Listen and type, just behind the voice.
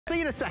See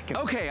you in a second.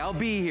 Okay, I'll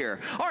be here.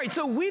 All right,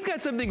 so we've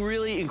got something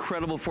really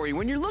incredible for you.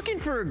 When you're looking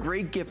for a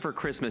great gift for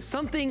Christmas,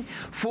 something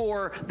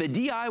for the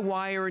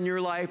DIYer in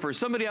your life or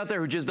somebody out there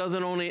who just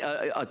doesn't own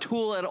a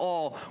tool at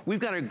all, we've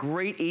got a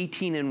great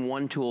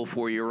 18-in-1 tool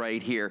for you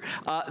right here.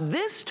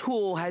 This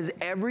tool has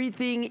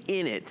everything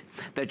in it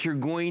that you're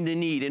going to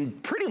need in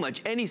pretty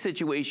much any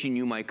situation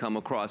you might come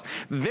across.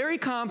 Very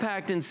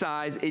compact in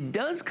size. It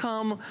does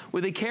come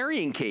with a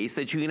carrying case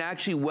that you can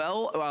actually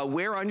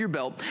wear on your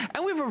belt.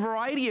 And we have a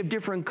variety of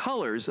different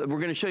colors that we're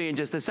going to show you in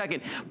just a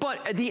second.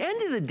 But at the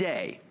end of the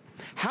day,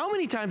 how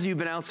many times have you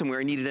been out somewhere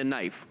and needed a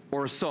knife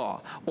or a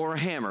saw or a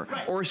hammer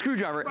or a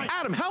screwdriver?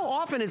 Adam, how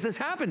often has this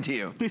happened to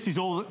you? This is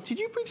all. Did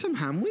you bring some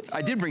ham with you?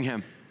 I did bring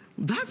ham.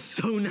 That's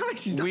so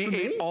nice. Is that we for me?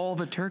 ate all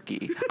the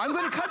turkey. I'm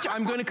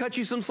going to cut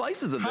you some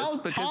slices of this. How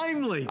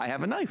timely. I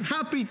have a knife.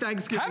 Happy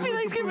Thanksgiving. Happy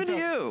Thanksgiving to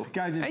you.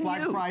 Guys, it's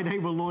Black Friday.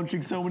 We're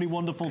launching so many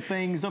wonderful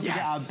things. Don't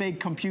forget our big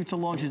computer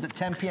launches at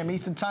 10 p.m.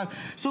 Eastern time.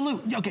 So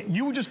Lou, okay,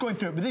 you were just going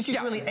through it, but this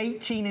is really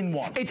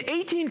 18-in-1. It's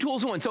 18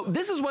 tools in one. So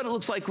this is what it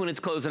looks like when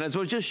it's closed. And as I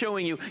was just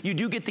showing you, you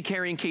do get the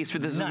carrying case for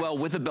this as well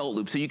with a belt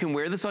loop. So you can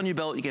wear this on your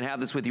belt. You can have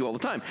this with you all the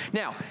time.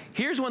 Now,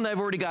 here's one that I've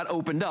already got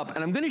opened up.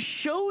 And I'm going to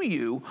show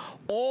you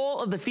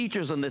all of the features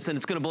on this, and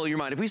it's going to blow your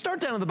mind. If we start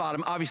down at the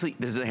bottom, obviously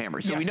this is a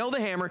hammer. So we know the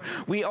hammer.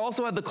 We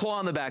also have the claw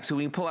on the back so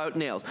we can pull out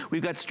nails.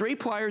 We've got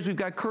straight pliers, we've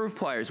got curved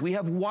pliers. We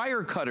have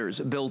wire cutters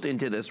built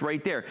into this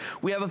right there.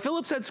 We have a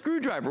Phillips head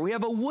screwdriver. We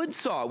have a wood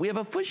saw. We have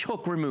a fish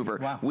hook remover.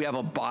 Wow. We have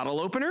a bottle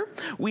opener.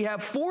 We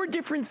have 4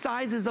 different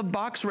sizes of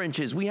box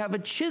wrenches. We have a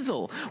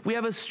chisel. We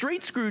have a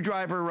straight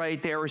screwdriver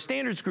right there, or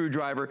standard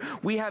screwdriver.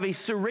 We have a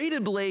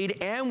serrated blade,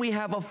 and we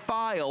have a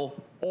file,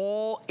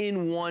 all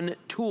in one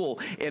tool.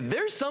 If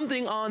there's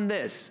something on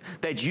this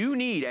that you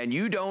need and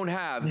you don't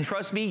have,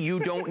 trust me, you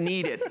don't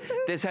need it.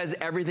 This has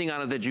everything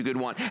on it that you could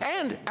want.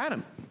 And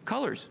Adam,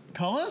 colors.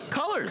 Colors?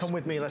 Colors. Come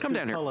with me, let's do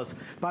colors.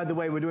 By the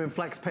way, we're doing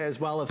flex pay as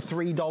well of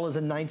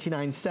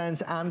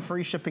 $3.99 and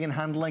free shipping and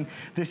handling.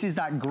 This is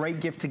that great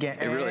gift to get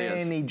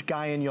any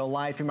guy in your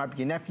life. It might be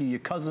your nephew, your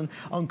cousin,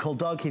 Uncle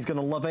Doug. He's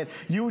gonna love it.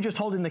 You were just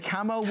holding the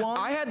camo one?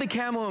 I had the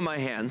camo in my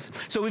hands.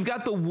 So we've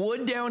got the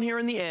wood down here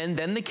in the end,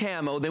 then the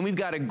camo, then we've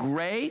got a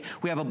gray,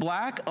 we have a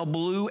black, a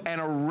blue,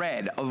 and a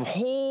red. A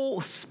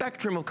whole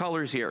spectrum of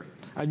colors here.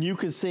 And you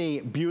can see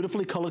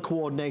beautifully color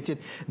coordinated.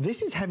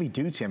 This is heavy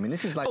duty. I mean,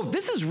 this is like, oh,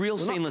 this is real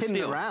stainless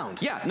steel.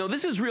 Around. Yeah, no,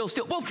 this is real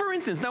steel. Well, for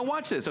instance, now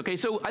watch this, okay?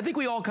 So I think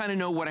we all kind of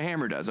know what a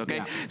hammer does, okay?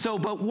 Yeah. So,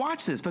 but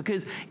watch this,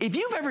 because if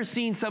you've ever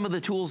seen some of the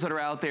tools that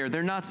are out there,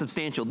 they're not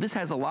substantial. This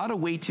has a lot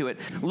of weight to it.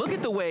 Look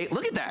at the way,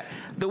 look at that.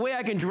 The way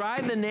I can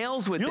drive the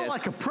nails with this. You're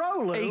like a pro,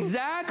 Lou.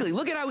 Exactly.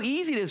 Look at how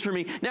easy it is for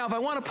me. Now, if I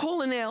want to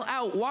pull a nail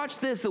out, watch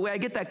this, the way I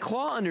get that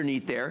claw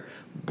underneath there.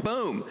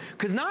 Boom.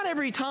 Because not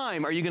every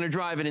time are you going to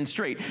drive it in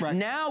straight. Right.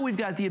 Now we've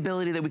got the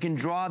ability that we can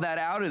draw that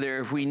out of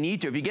there if we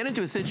need to. If you get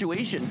into a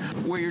situation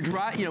where you're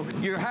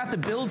you have to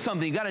build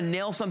something, you got to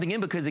nail something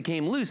in because it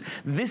came loose,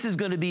 this is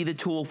going to be the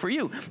tool for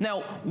you.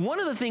 Now, one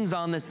of the things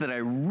on this that I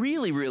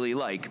really, really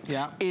like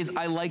is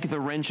I like the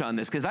wrench on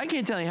this, because I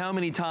can't tell you how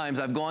many times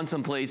I've gone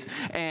someplace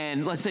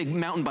and let's say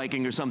mountain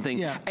biking or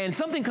something, and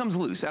something comes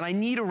loose and I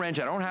need a wrench.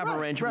 I don't have a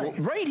wrench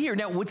right here.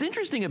 Now, what's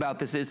interesting about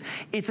this is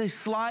it's a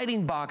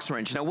sliding box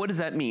wrench. Now, what does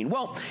that mean?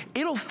 Well,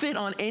 it'll fit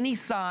on any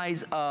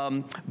size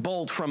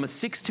bolt from a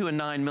 6 to a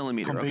 9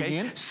 millimeter,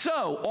 okay?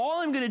 So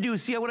all I'm gonna do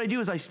is, see what I do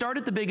is I start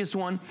at the biggest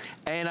one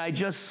and I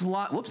just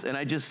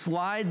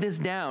slide this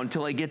down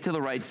till I get to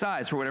the right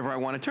size for whatever I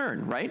want to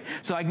turn, right?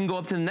 So I can go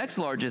up to the next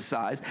largest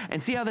size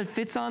and see how that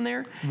fits on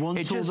there? One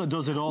tool that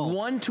does it all.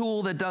 One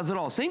tool that does it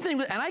all. Same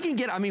thing, and I can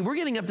get, I mean, we're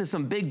getting up to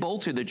some big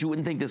bolts here that you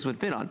wouldn't think this would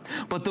fit on,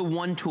 but the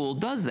one tool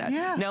does that.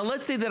 Yeah. Now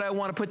let's say that I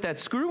want to put that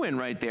screw in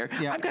right there.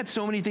 Yeah. I've got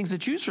so many things to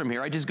choose from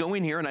here. I just go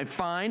in here and I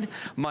find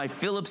my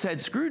Phillips head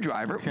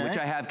screwdriver, which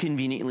I have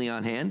conveniently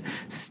on hand,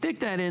 stick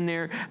that in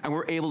there, and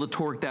we're able to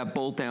torque that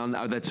bolt down,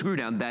 or that screw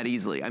down that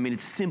easily. I mean,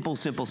 it's simple,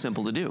 simple,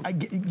 simple to do.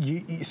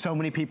 So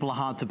many people are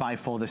hard to buy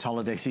for this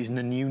holiday season,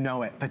 and you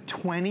know it. For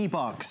 20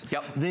 bucks,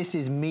 this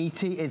is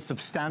meaty, it's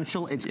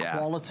substantial, it's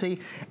quality,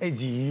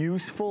 it's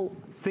useful.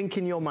 Think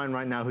in your mind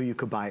right now who you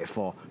could buy it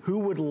for. Who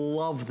would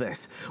love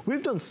this?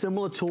 We've done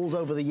similar tools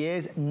over the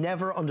years,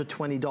 never under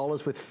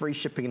 $20 with free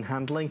shipping and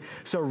handling.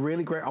 So a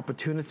really great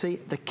opportunity.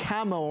 The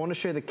camo, I want to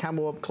show you the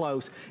camo up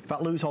close. In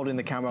fact, Lou's holding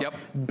the camo.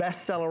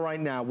 Best seller right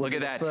now. We'll be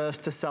the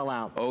first to sell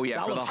out. Oh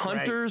yeah, for the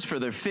hunters, for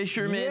the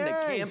fishermen, the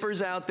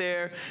campers out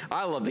there.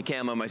 I love the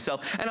camo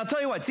myself. And I'll tell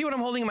you what, see what I'm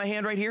holding in my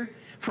hand right here?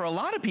 For a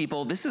lot of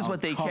people, this is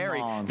what they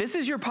carry. This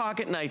is your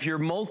pocket knife, your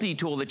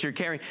multi-tool that you're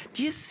carrying.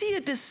 Do you see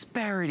a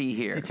disparity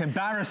here? It's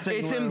embarrassing.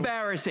 It's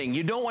embarrassing.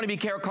 You don't want to be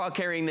caught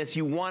carrying this.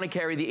 You want to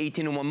carry the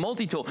 18-in-1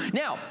 multi-tool.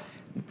 Now,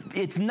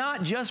 it's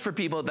not just for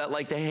people that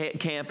like to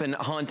camp and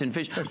hunt and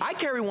fish. I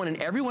carry one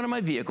in every one of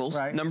my vehicles,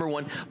 number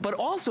one, but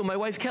also my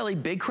wife Kelly,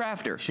 big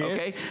crafter, She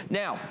is.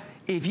 Now,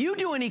 if you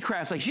do any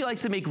crafts, like she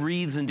likes to make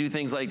wreaths and do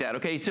things like that,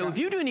 okay? So if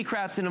you do any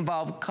crafts that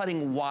involve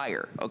cutting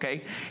wire,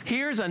 okay?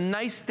 Here's a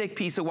nice thick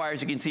piece of wire,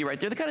 as you can see right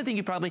there, the kind of thing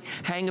you probably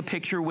hang a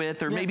picture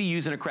with or maybe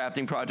use in a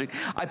crafting project.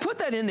 I put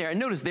that in there, and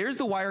notice there's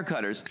the wire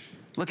cutters.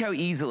 Look how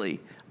easily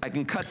I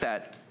can cut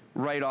that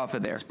right off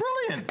of there. It's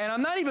brilliant. And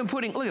I'm not even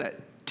putting, look at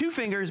that. 2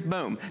 fingers,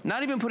 boom.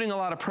 Not even putting a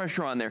lot of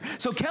pressure on there.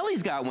 So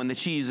Kelly's got one that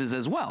she uses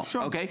as well,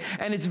 okay?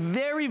 And it's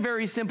very,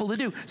 very simple to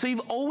do. So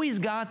you've always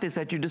got this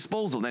at your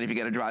disposal. Then if you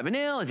got to drive a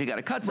nail, if you got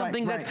to cut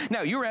something,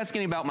 now you were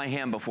asking about my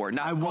ham before,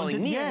 not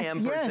calling me a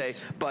ham per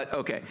se, but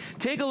okay.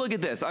 Take a look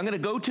at this. I'm going to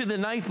go to the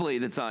knife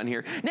blade that's on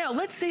here. Now,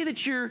 let's say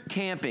that you're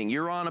camping,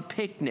 you're on a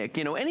picnic,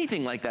 you know,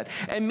 anything like that,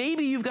 and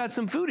maybe you've got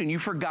some food and you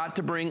forgot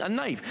to bring a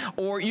knife,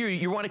 or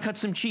you want to cut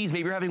some cheese,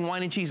 maybe you're having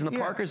wine and cheese in the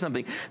park or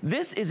something.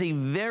 This is a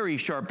very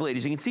sharp blade.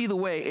 As you can see the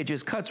way it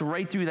just cuts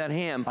right through that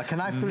ham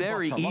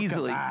very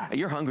easily.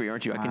 You're hungry,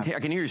 aren't you? I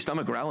can hear your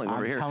stomach growling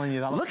over here. I'm telling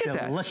you, that looks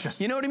delicious.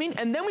 You know what I mean?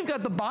 And then we've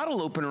got the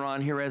bottle opener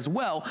on here as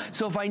well.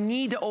 So if I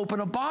need to open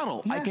a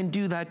bottle, I can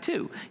do that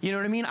too. You know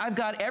what I mean? I've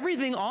got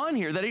everything on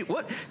here that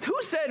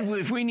who said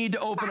if we need to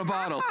open a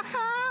bottle?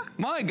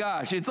 My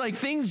gosh, it's like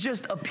things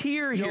just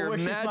appear here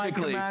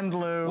magically.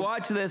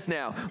 Watch this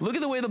now. Look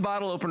at the way the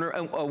bottle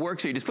opener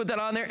works here. You just put that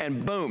on there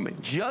and boom,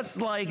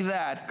 just like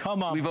that,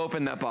 we've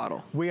opened that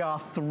bottle. We are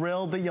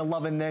thrilled that you're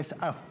loving this.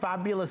 A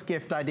fabulous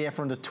gift idea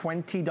for under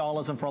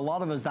 $20, and for a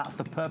lot of us, that's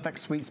the perfect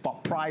sweet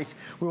spot price.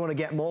 We want to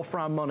get more for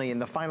our money in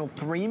the final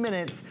 3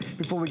 minutes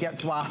before we get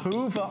to our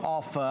Hoover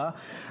offer.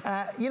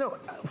 You know,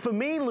 for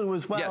me, Lou,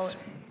 as well,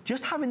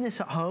 just having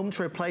this at home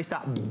to replace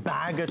that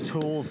bag of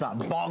tools,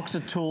 that box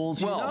of tools,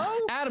 you know?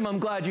 Adam, I'm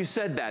glad you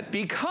said that,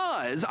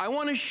 because I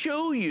want to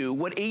show you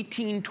what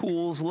 18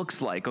 tools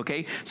looks like,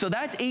 okay? So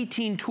that's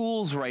 18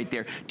 tools right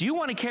there. Do you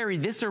want to carry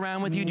this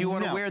around with you? Do you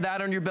want to wear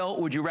that on your belt?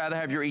 Or would you rather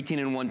have your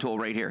 18-in-1 tool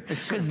right here?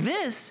 Because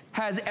this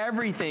has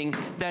everything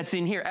that's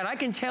in here. And I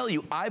can tell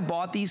you, I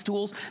bought these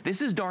tools.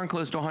 This is darn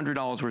close to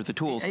 $100 worth of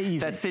tools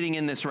that's sitting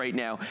in this right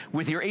now.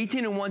 With your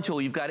 18-in-1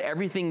 tool, you've got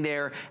everything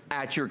there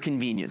at your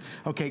convenience.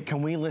 Okay,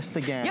 can we list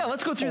again? Yeah,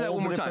 let's go through that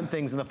one more time. Different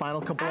things in the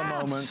final couple of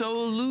moments.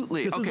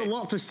 Absolutely. Because there's a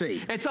lot to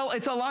see. It's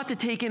a lot to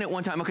take in at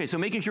one time. Okay, so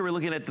making sure we're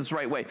looking at this the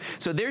right way.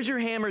 So there's your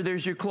hammer,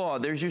 there's your claw,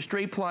 there's your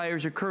straight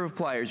pliers, your curved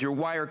pliers, your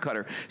wire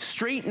cutter,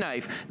 straight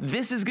knife.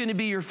 This is going to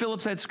be your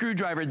Phillips head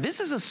screwdriver. This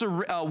is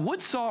a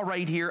wood saw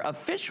right here, a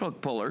fish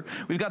hook puller.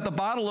 We've got the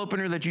bottle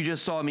opener that you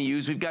just saw me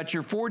use. We've got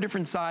your 4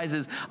 different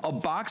sizes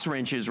of box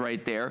wrenches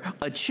right there,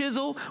 a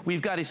chisel.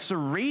 We've got a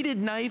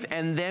serrated knife,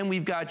 and then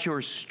we've got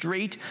your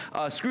straight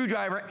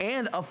screwdriver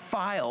and a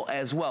file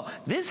as well.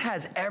 This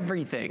has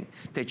everything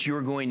that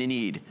you're going to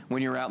need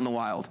when you're out in the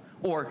wild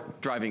or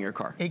driving your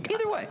car.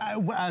 Either way.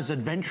 As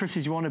adventurous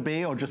as you want to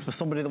be, or just for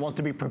somebody that wants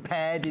to be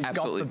prepared, if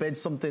God forbid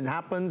something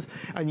happens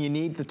and you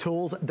need the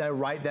tools, they're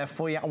right there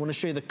for you. I want to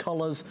show you the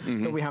colors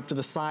that we have to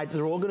the side.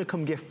 They're all going to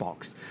come gift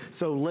boxed.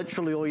 So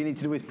literally all you need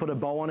to do is put a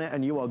bow on it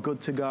and you are good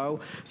to go.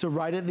 So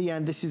right at the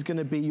end, this is going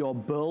to be your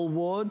burl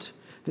wood.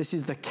 This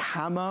is the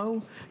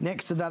camo.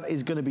 Next to that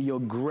is going to be your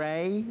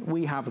gray.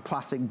 We have a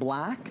classic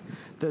black.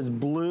 There's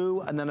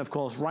blue, and then of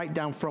course right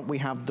down front we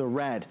have the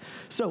red.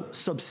 So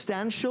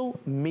substantial,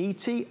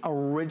 meaty,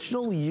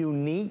 original,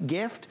 unique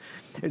gift.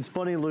 It's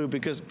funny, Lou,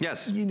 because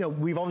you know,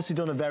 we've obviously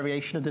done a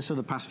variation of this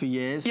over the past few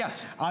years.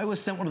 I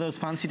was sent one of those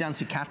fancy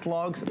dancy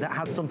catalogs that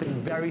had something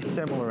very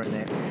similar in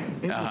it.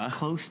 It was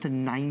close to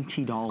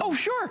 $90. Oh,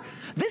 sure.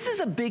 This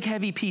is a big,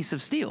 heavy piece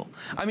of steel.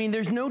 I mean,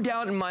 there's no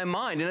doubt in my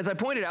mind. And as I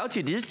pointed out to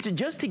you,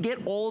 just to get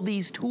all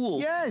these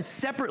tools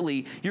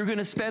separately, you're going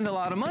to spend a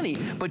lot of money.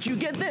 But you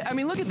get this. I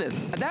mean, look at this.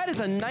 That is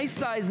a nice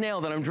size nail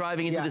that I'm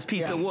driving into this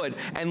piece of wood.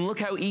 And look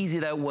how easy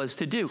that was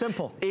to do.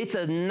 Simple. It's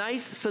a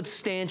nice,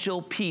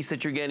 substantial piece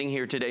that you're getting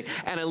here today.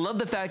 And I love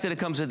the fact that it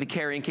comes with the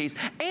carrying case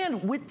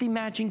and with the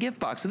matching gift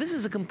box. So this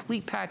is a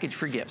complete package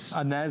for gifts.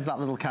 And there's that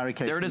little carry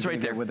case. There it is right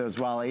there. With it as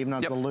well. Even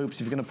as the loops,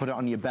 if you're going to put it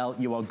on your belt,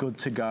 you are good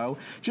to go.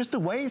 Just the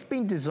way it's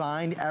been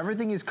designed,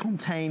 everything is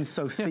contained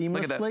so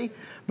seamlessly.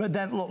 But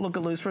then look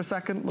at Lou's for a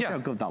second. Look how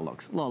good that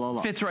looks.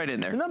 Look. Fits right in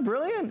there. Isn't that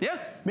brilliant? Yeah.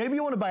 Maybe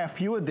you want to buy a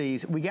few of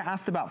these. We get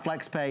asked about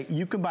FlexPay.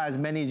 You can buy as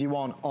many as you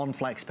want on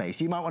FlexPay.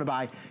 So you might want to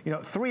buy, you know,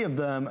 3 of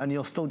them, and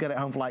you'll still get it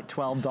home for like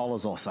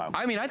 $12 or so.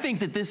 I mean, I think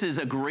that this is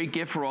a great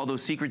gift for all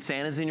those Secret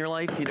Santas in your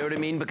life. You know what I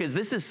mean? Because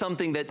this is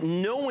something that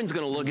no one's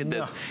going to look at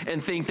this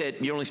and think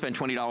that you only spent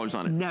 $20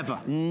 on it.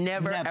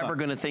 Never, ever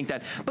going to think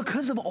that,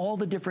 because of all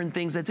the different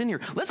things that's in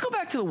here. Let's go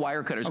back to the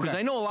wire cutters, because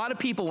I know a lot of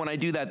people, when I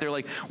do that, they're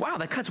like, wow,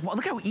 that cuts,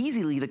 look how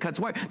easily that cuts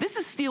wire. This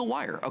is steel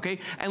wire, okay?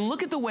 And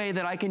look at the way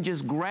that I can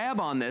just grab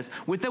on this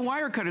with the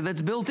wire cutter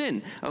that's built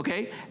in,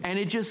 okay? And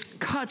it just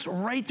cuts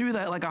right through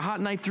that like a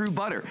hot knife through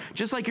butter,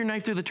 just like your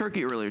knife through the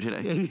turkey earlier today.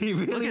 It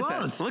really look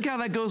at was. That. Look how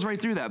that goes right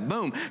through that,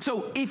 boom.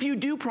 So if you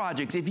do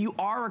projects, if you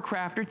are a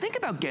crafter, think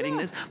about getting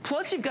this.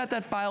 Plus you've got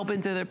that file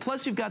bin there,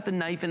 plus you've got the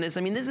knife in this.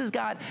 I mean, this has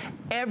got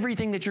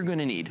everything that you're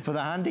gonna need. For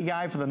the handy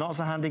guy, for the not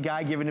so handy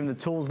guy, giving him the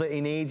tools that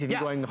he needs. If you're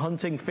going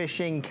hunting,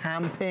 fishing,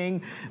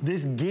 camping,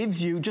 this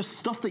gives you just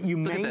stuff that you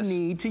may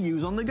need to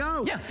use on the go.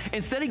 go. Yeah,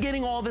 instead of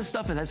getting all this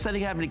stuff and instead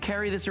of having to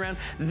carry this around,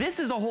 this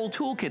is a whole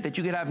toolkit that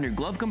you could have in your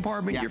glove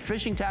compartment, your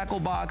fishing tackle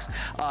box,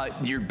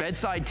 your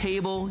bedside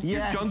table,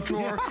 your junk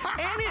drawer,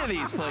 any of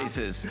these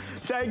places.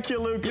 Thank you,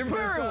 Luca. You're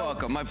very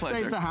welcome. My pleasure.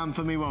 Save the ham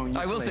for me, won't you?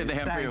 I will save the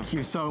ham for you. Thank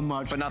you so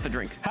much. But not the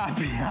drink.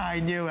 Happy, I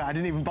knew it. I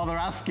didn't even bother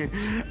asking.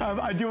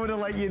 I do want to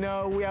let you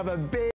know we have a big